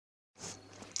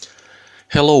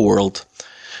Hello world,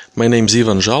 my name is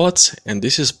Ivan Žalac and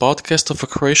this is podcast of a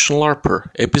Croatian LARPer,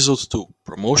 episode 2,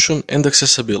 Promotion and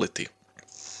Accessibility.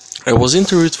 I was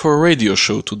interviewed for a radio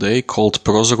show today called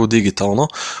Prozoru Digitalno,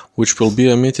 which will be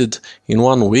emitted in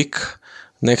 1 week,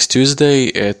 next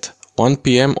Tuesday at 1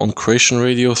 p.m. on Croatian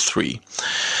Radio 3.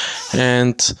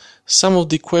 And some of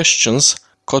the questions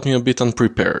caught me a bit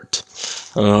unprepared.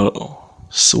 So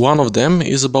one of them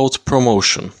is about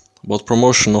promotion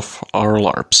of our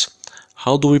LARPs.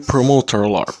 How do we promote our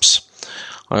LARPs?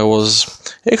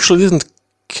 Didn't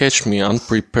catch me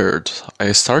unprepared.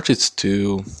 I started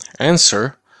to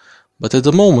answer, but at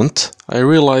the moment I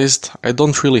realized I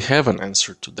don't really have an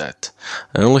answer to that.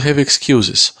 I only have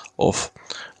excuses of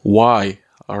why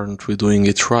aren't we doing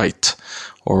it right,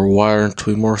 or why aren't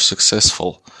we more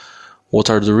successful?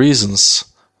 What are the reasons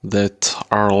that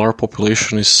our LARP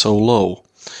population is so low?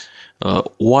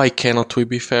 Why cannot we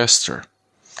be faster?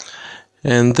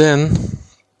 And then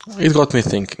it got me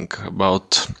thinking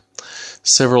about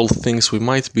several things we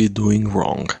might be doing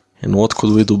wrong and what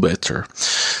could we do better.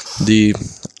 The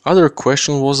other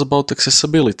question was about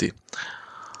accessibility.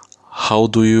 How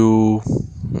do you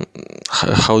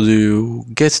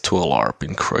get to a LARP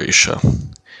in Croatia?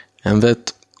 And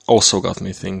that also got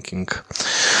me thinking.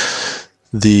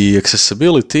 The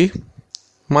accessibility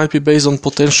might be based on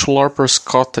potential LARPers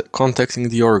contacting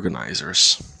the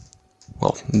organizers.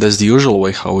 Well, that's the usual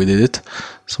way how we did it.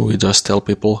 So we just tell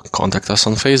people, contact us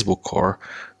on Facebook, or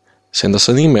send us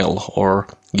an email, or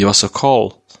give us a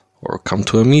call, or come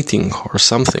to a meeting, or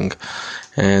something.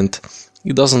 And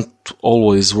it doesn't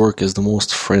always work as the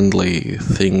most friendly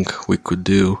thing we could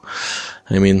do.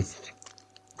 I mean,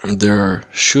 there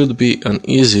should be an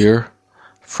easier,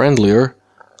 friendlier,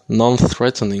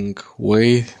 non-threatening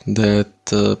way that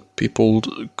people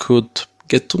could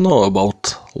get to know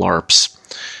about LARPs.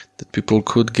 That people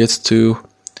could get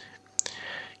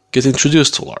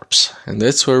introduced to LARPs. And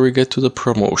that's where we get to the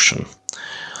promotion.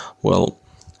 Well,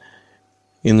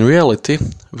 in reality,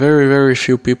 very, very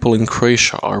few people in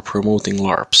Croatia are promoting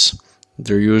LARPs.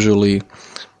 They're usually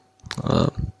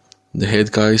the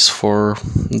head guys for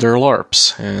their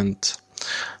LARPs, and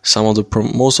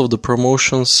most of the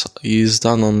promotions is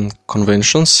done on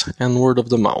conventions and word of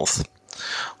the mouth.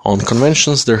 On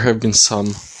conventions, there have been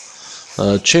some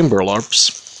chamber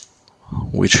LARPs,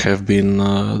 which have been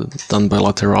done by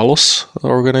Lateralos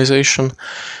organization,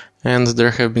 and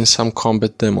there have been some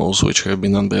combat demos which have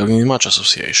been done by Ognjeni Mač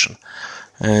Association.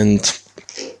 And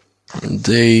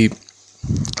they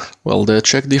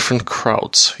attract different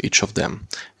crowds, each of them,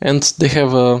 and they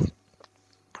have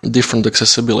different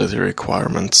accessibility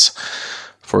requirements.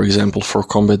 For example, for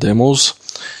combat demos,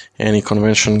 any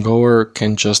convention goer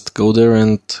can just go there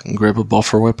and grab a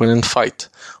buffer weapon and fight.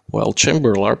 While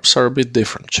chamber LARPs are a bit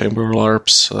different. Chamber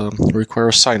LARPs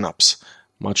require sign-ups,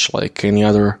 much like any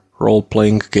other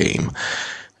role-playing game.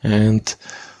 And,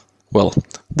 well,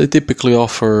 they typically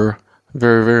offer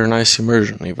very, very nice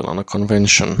immersion, even on a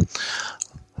convention,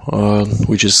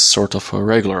 which is sort of a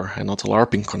regular and not a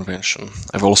LARPing convention.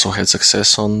 I've also had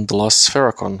success on the last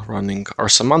Sphericon running our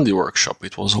Samandi workshop.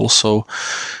 It was also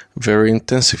very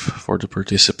intensive for the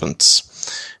participants.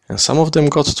 And some of them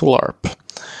got to LARP.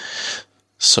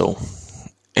 So,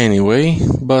 anyway,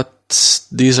 but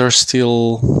these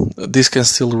can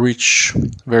still reach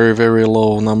very, very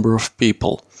low number of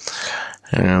people.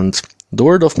 And the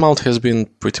word of mouth has been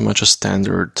pretty much a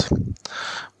standard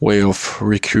way of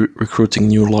recruiting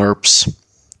new LARPers,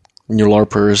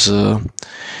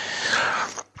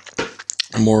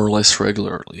 more or less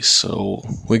regularly. So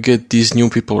we get these new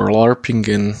people are LARPing,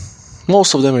 and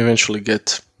most of them eventually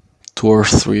get 2 or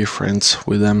 3 friends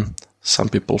with them. Some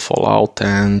people fall out,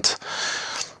 and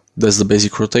that's the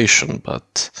basic rotation.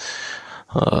 But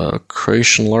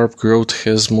Croatian LARP growth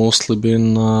has mostly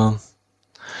been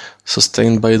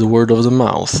sustained by the word of the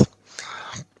mouth.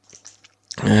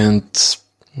 And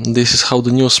this is how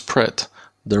the news spread.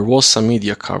 There was some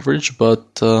media coverage,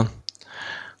 but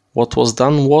what was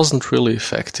done wasn't really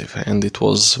effective, and it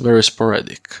was very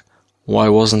sporadic. Why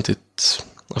wasn't it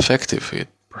effective?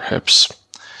 Perhaps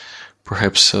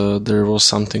there was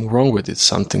something wrong with it,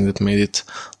 something that made it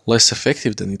less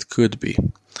effective than it could be.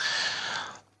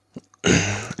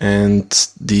 And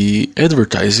the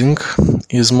advertising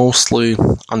is mostly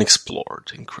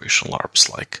unexplored in Croatian LARPs,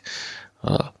 like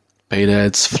paid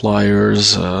ads,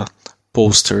 flyers,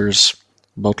 posters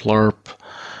about LARP,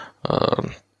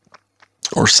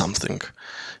 or something.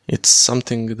 It's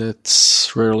something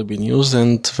that's rarely been used,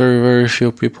 and very, very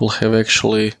few people have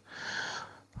actually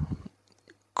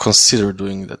considered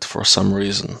doing that for some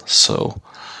reason. So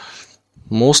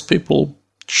most people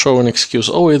show an excuse,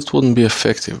 it wouldn't be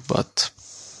effective, but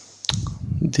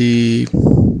the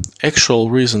actual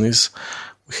reason is,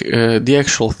 the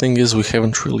actual thing is we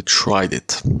haven't really tried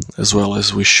it as well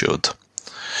as we should.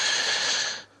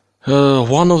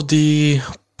 One of the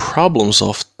problems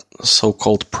of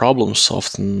so-called problems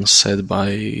often said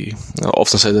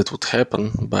that would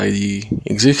happen by the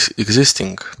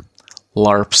existing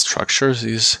LARP structures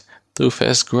is too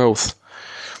fast growth.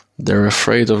 They're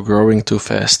afraid of growing too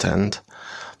fast and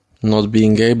not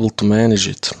being able to manage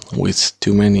it with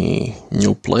too many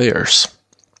new players.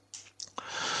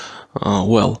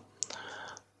 Well,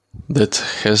 that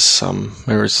has some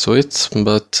merits to it,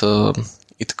 but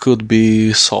it could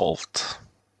be solved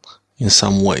in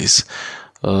some ways.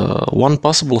 One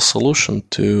possible solution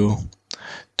to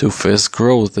fast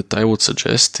growth that I would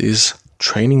suggest is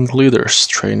training leaders,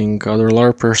 training other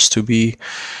LARPers to be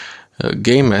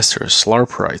game masters,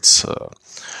 LARPrights,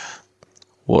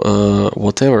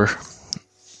 whatever.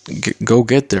 Go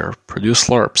get there, produce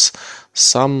LARPs.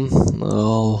 Some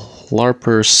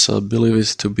LARPers believe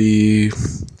it to be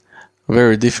a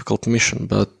very difficult mission,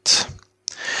 but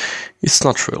it's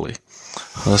not really.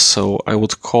 So I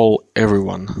would call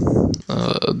everyone,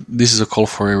 this is a call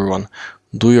for everyone,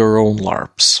 do your own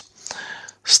LARPs.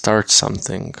 Start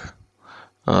something,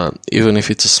 even if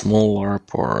it's a small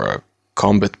LARP or a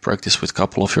combat practice with a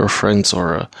couple of your friends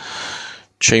or a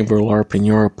chamber LARP in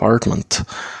your apartment.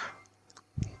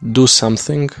 Do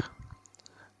something,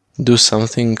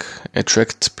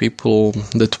 attract people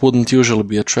that wouldn't usually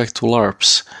be attracted to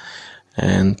LARPs,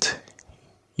 and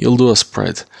you'll do a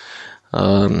spread.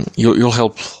 You'll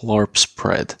help LARP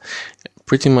spread.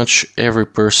 Pretty much every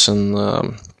person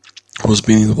who's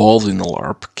been involved in a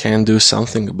LARP can do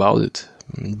something about it,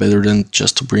 better than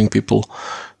just to bring people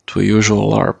to a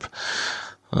usual LARP.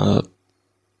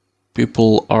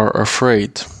 People are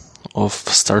afraid of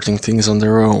starting things on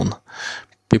their own.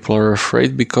 People are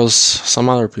afraid because some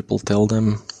other people tell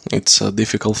them it's a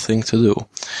difficult thing to do.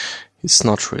 It's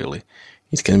not really.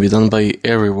 It can be done by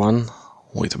everyone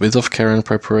with a bit of care and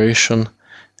preparation,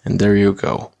 and there you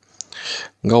go.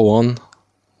 Go on,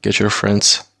 get your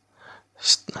friends,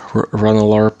 run a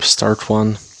LARP, start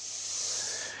one,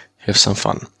 have some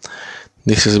fun.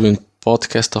 This has been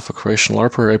Podcast of a Croatian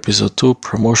LARPer, Episode 2,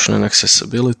 Promotion and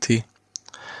Accessibility.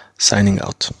 Signing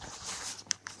out.